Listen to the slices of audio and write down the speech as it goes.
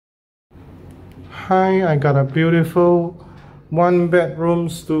Hi, I got a beautiful one bedroom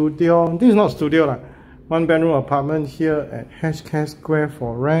studio. This is not studio lah. One bedroom apartment here at HK Square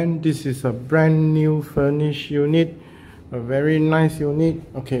for rent. This is a brand new furnished unit, a very nice unit.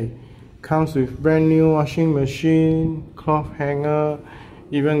 Okay, comes with brand new washing machine, cloth hanger,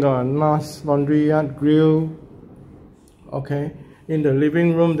 even got a nice laundry yard grill. Okay, in the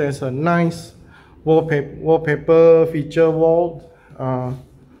living room there's a nice wallpaper feature wall.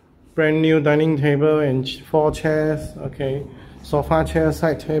 Brand new dining table and 4 chairs. Okay, sofa chair,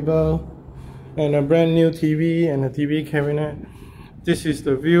 side table, and a brand new TV and a TV cabinet. This is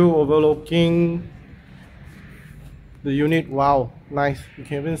the view overlooking the unit. Wow, nice. You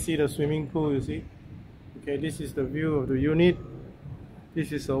can even see the swimming pool, you see. Okay, this is the view of the unit.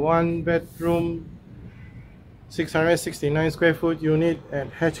 This is a 1 bedroom 669 square foot unit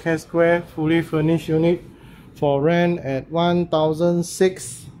at HK Square, fully furnished unit for rent at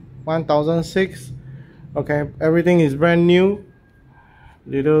 1,006. Okay, everything is brand new.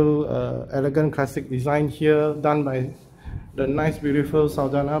 Little elegant classic design here, done by the nice beautiful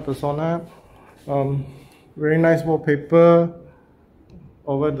Saudana persona. Very nice wallpaper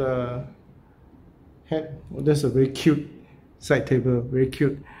over the head. Oh, that's a very cute side table, very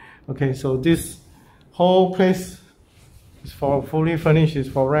cute. Okay, so this whole place is for fully furnished, is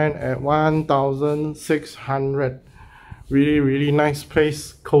for rent at 1,600. Really nice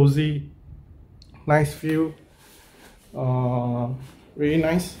place, cozy, nice view, really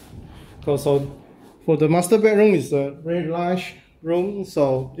nice. So for the master bedroom is a very large room,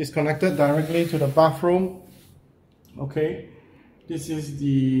 so it's connected directly to the bathroom. Okay, this is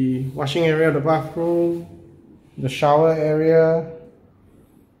the washing area of the bathroom, the shower area.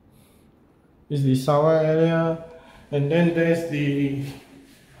 This is the shower area, and then there's the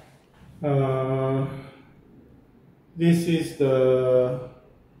this is the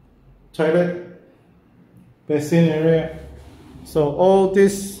toilet basin area. So all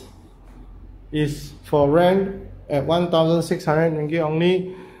this is for rent at 1,600 ringgit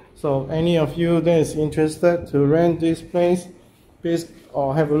only. So any of you that is interested to rent this place, please,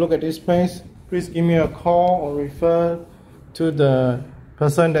 or have a look at this place, please give me a call or refer to the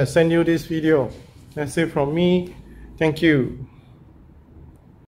person that sent you this video. That's it from me. Thank you.